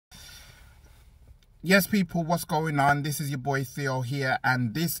Yes, people, what's going on? This is your boy Theo here,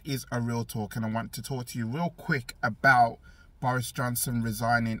 and this is a real talk, and I want to talk to you real quick about Boris Johnson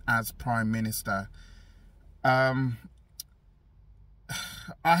resigning as Prime Minister. I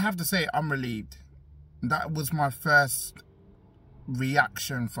have to say I'm relieved. That was my first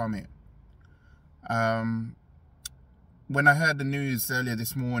reaction from it. When I heard the news earlier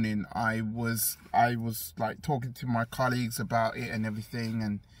this morning, I was like talking to my colleagues about it and everything,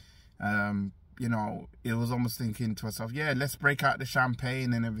 and you know, it was almost thinking to myself, yeah, let's break out the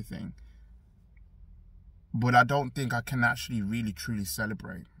champagne and everything. But I don't think I can actually really truly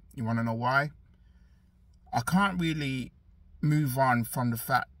celebrate. You want to know why? I can't really move on from the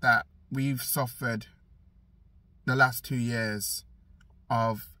fact that we've suffered the last 2 years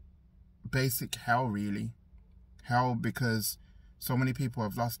of basic hell, really. Hell, because so many people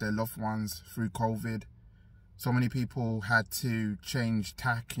have lost their loved ones through COVID. So many people had to change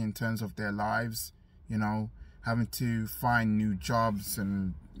tack in terms of their lives, you know, having to find new jobs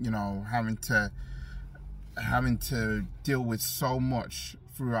and, you know, having to deal with so much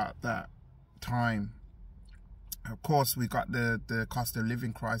throughout that time. Of course, we got the cost of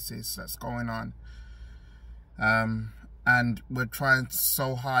living crisis that's going on. And we're trying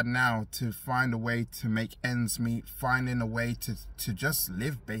so hard now to find a way to make ends meet, finding a way to just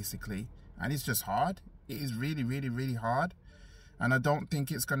live, basically. And it's just hard. It is really, really, really hard. And I don't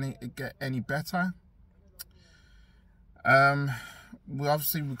think it's going to get any better. We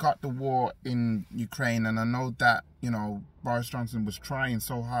got the war in Ukraine, and I know that, you know, Boris Johnson was trying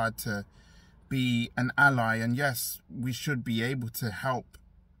so hard to be an ally, and yes, we should be able to help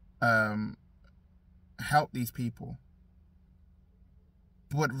these people.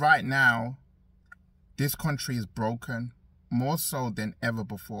 But right now, this country is broken, more so than ever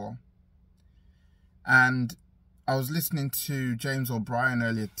before. And I was listening to James O'Brien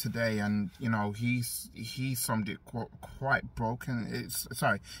earlier today, and you know, he summed it quite broken.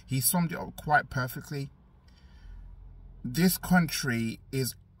 He summed it up quite perfectly. This country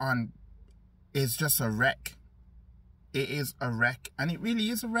is just a wreck. It is a wreck, and it really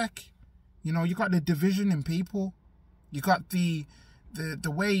is a wreck. You know, you got the division in people. You got the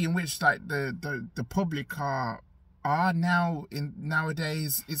way in which like the public are now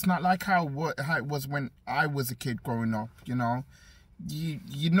nowadays. It's not like how it was when I was a kid growing up. You know,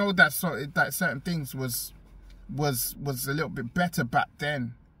 you know that certain things was a little bit better back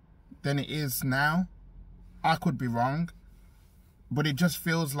then than it is now. I could be wrong, but it just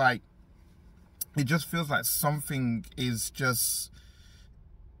feels like something is just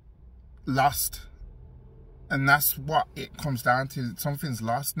lost. And that's what it comes down to. Something's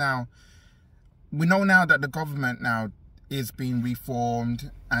lost now. We know now that the government now is being reformed,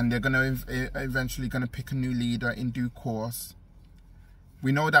 and they're eventually going to pick a new leader in due course.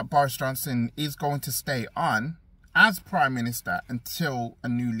 We know that Boris Johnson is going to stay on as Prime Minister until a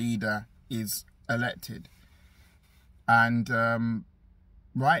new leader is elected. And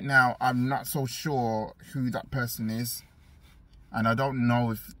right now, I'm not so sure who that person is, and I don't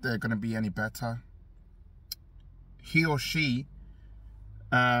know if they're going to be any better. He or she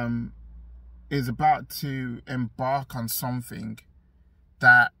is about to embark on something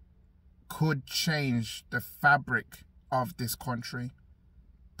that could change the fabric of this country,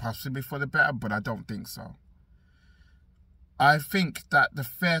 possibly for the better, but I don't think so. I think that the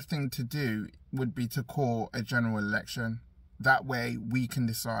fair thing to do would be to call a general election. That way we can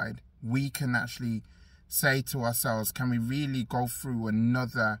decide. We can actually say to ourselves, can we really go through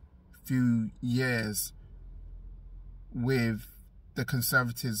another few years with the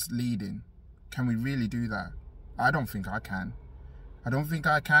Conservatives leading? Can we really do that? I don't think I can. I don't think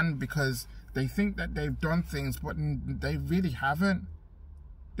I can, because they think that they've done things, but they really haven't.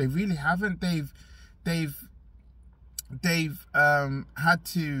 They really haven't. They've had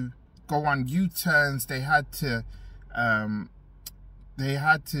to go on U-turns. They had to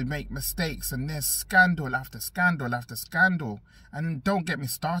make mistakes, and there's scandal after scandal after scandal. And don't get me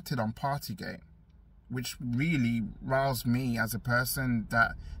started on Partygate, which really riles me as a person,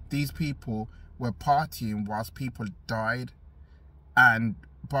 that these people were partying whilst people died, and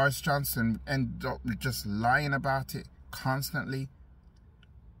Boris Johnson ended up just lying about it constantly.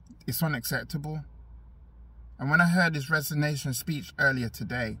 It's unacceptable. And when I heard his resignation speech earlier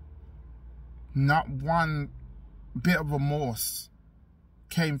today, not one bit of remorse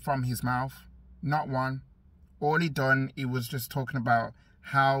came from his mouth. Not one. All he was just talking about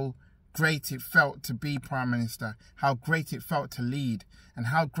how great it felt to be Prime Minister, how great it felt to lead, and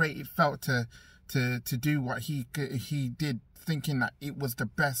how great it felt to do what he did, thinking that it was the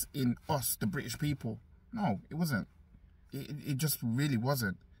best in us, the British people. No, it wasn't. It just really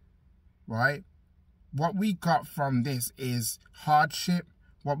wasn't, right? What we got from this is hardship.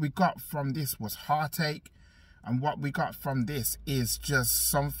 What we got from this was heartache. And what we got from this is just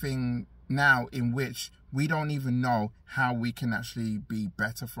something now in which we don't even know how we can actually be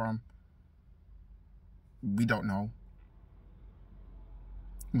better from. We don't know.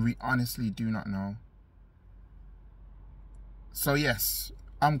 We honestly do not know. So yes,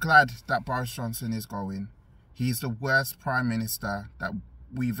 I'm glad that Boris Johnson is going. He's the worst Prime Minister that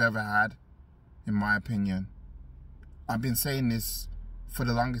we've ever had, in my opinion. I've been saying this for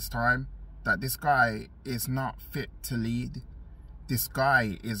the longest time, that this guy is not fit to lead. This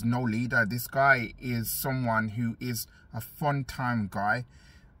guy is no leader. This guy is someone who is a fun-time guy.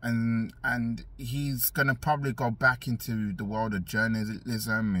 And he's going to probably go back into the world of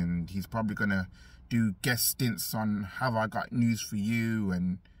journalism, and he's probably going to do guest stints on Have I Got News For You,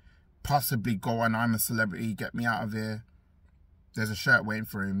 and possibly go on I'm a Celebrity, Get Me Out of Here. There's a shirt waiting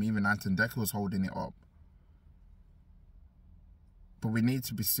for him. Even Anton Decker was holding it up. But we need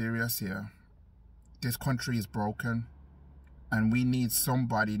to be serious here. This country is broken, and we need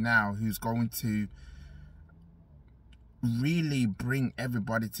somebody now who's going to really bring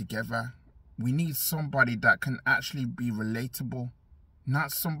everybody together. We need somebody that can actually be relatable,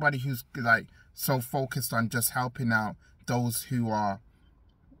 not somebody who's like so focused on just helping out those who are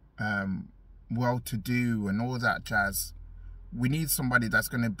well-to-do and all that jazz. We need somebody that's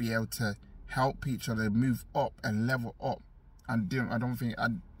going to be able to help each other move up and level up. I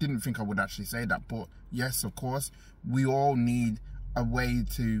didn't think I would actually say that, but yes, of course, we all need a way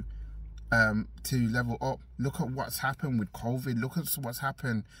to level up. Look at what's happened with COVID. Look at what's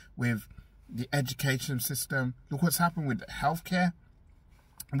happened with the education system. Look what's happened with healthcare,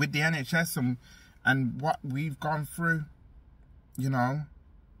 with the NHS, and what we've gone through. You know,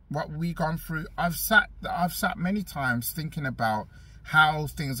 what we've gone through. I've sat many times thinking about how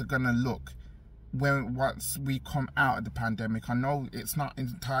things are gonna look once we come out of the pandemic. I know it's not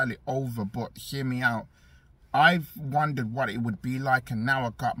entirely over, but hear me out. I've wondered what it would be like, and now I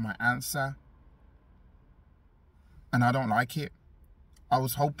got my answer. And I don't like it. I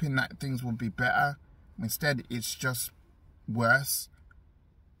was hoping that things would be better. Instead, it's just worse.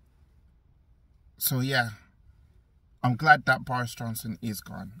 So yeah, I'm glad that Boris Johnson is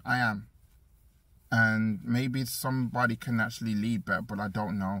gone. I am. And maybe somebody can actually lead better, but I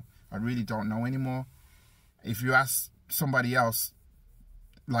don't know. I really don't know anymore. If you ask somebody else,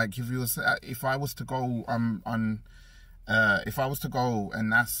 like if I was to go if I was to go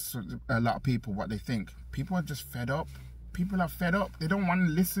and ask a lot of people what they think, people are just fed up. People are fed up. They don't want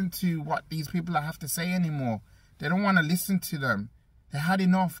to listen to what these people have to say anymore. They don't want to listen to them. They had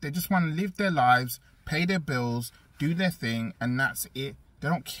enough. They just want to live their lives, pay their bills, do their thing, and that's it. They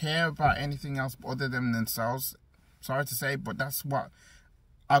don't care about anything else other than themselves. Sorry to say, but that's what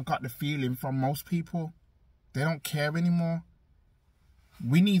I got the feeling from most people. They don't care anymore.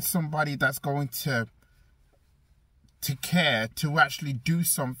 We need somebody that's going to care, to actually do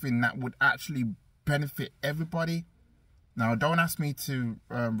something that would actually benefit everybody. Now, don't ask me to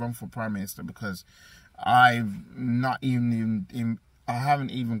run for Prime Minister, because I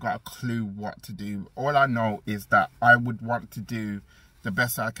haven't even got a clue what to do. All I know is that I would want to do the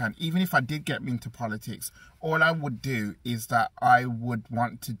best I can. Even if I did get into politics, all I would do is that I would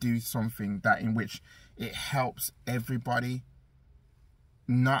want to do something that in which it helps everybody.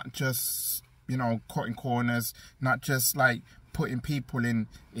 Not just, you know, cutting corners, not just like putting people in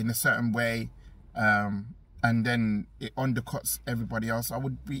a certain way, and then it undercuts everybody else. I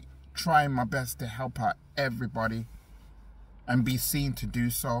would be trying my best to help out everybody and be seen to do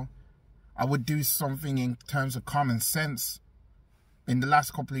so. I would do something in terms of common sense. In the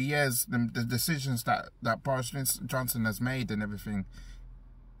last couple of years, the decisions that Boris Johnson has made and everything,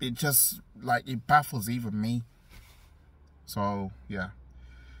 it just, like, it baffles even me. So, yeah.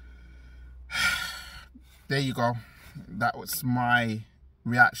 There you go. That was my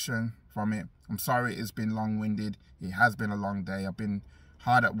reaction from it. I'm sorry it's been long-winded. It has been a long day. I've been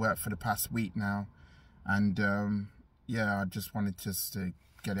hard at work for the past week now. And, yeah, I just wanted to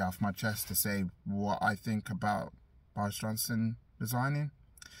get it off my chest to say what I think about Boris Johnson resigning.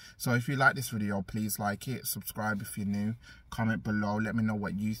 So if you like this video, please like it, subscribe if you're new, comment below, let me know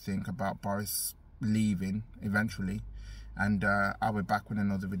what you think about Boris leaving eventually, and I'll be back with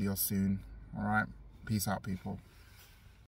another video soon. All right, peace out, people.